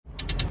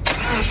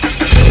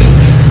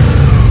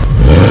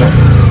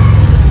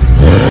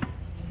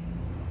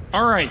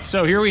All right,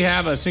 so here we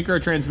have a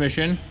synchro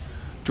transmission.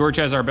 George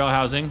has our bell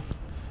housing.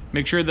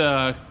 Make sure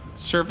the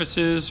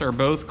surfaces are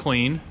both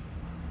clean.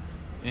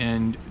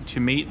 And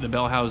to mate the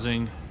bell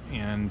housing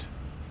and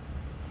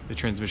the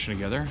transmission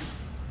together,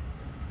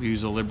 we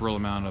use a liberal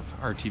amount of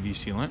RTV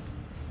sealant,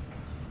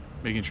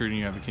 making sure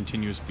you have a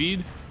continuous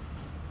bead.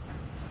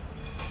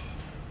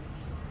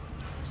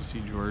 You see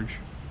George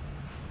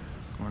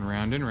going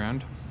round and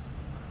round.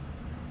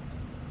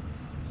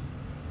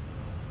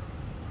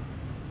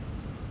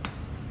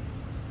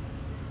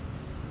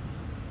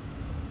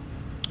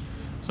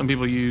 Some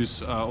people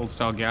use old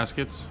style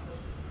gaskets.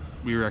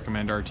 We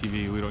recommend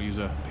RTV. We don't use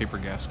a paper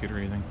gasket or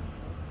anything.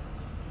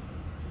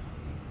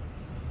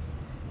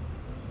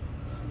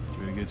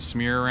 Give it a good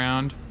smear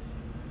around.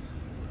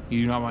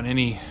 You do not want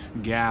any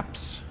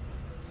gaps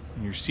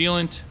in your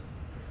sealant,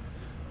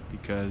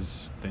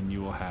 because then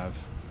you will have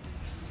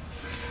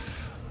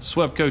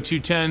Swepco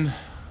 210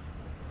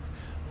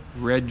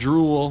 red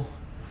drool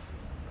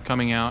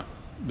coming out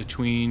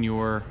between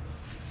your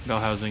bell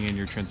housing and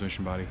your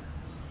transmission body.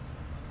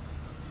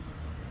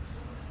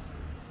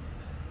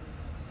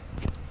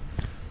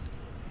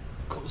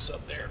 Close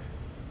up there.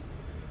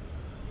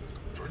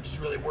 George is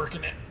really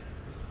working it.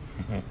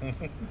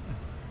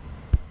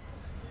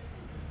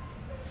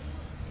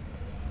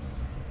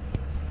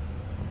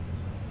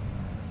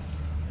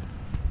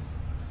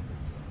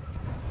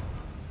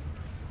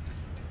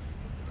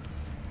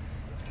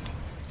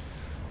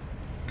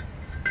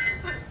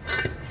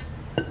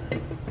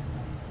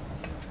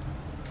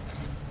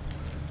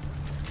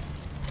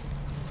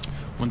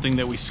 One thing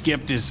that we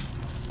skipped is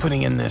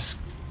putting in the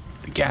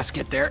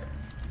gasket there.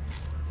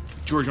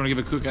 George, you want to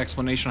give a quick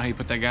explanation on how you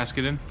put that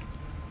gasket in?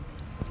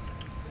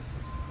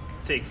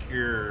 Take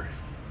your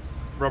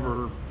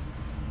rubber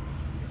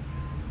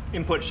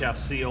input shaft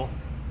seal.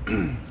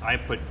 I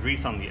put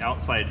grease on the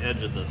outside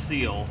edge of the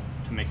seal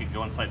to make it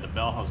go inside the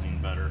bell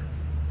housing better,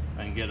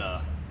 and get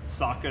a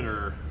socket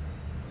or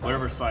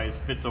whatever size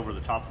fits over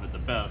the top of it the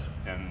best,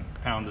 and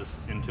pound this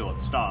until it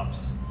stops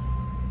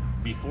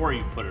before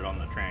you put it on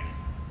the tranny.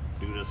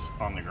 Do this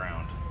on the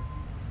ground.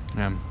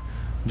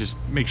 Just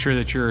make sure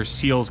that your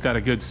seal's got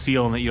a good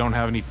seal and that you don't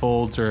have any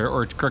folds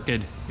or it's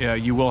crooked.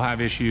 You will have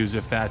issues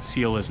if that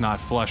seal is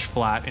not flush,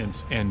 flat,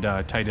 and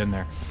tight in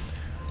there.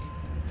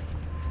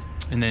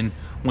 And then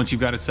once you've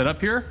got it set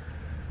up here,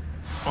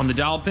 on the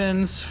dowel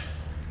pins,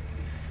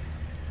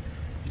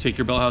 you take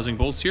your bell housing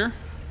bolts here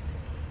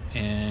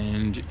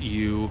and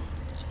you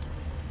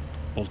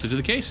bolt it to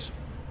the case.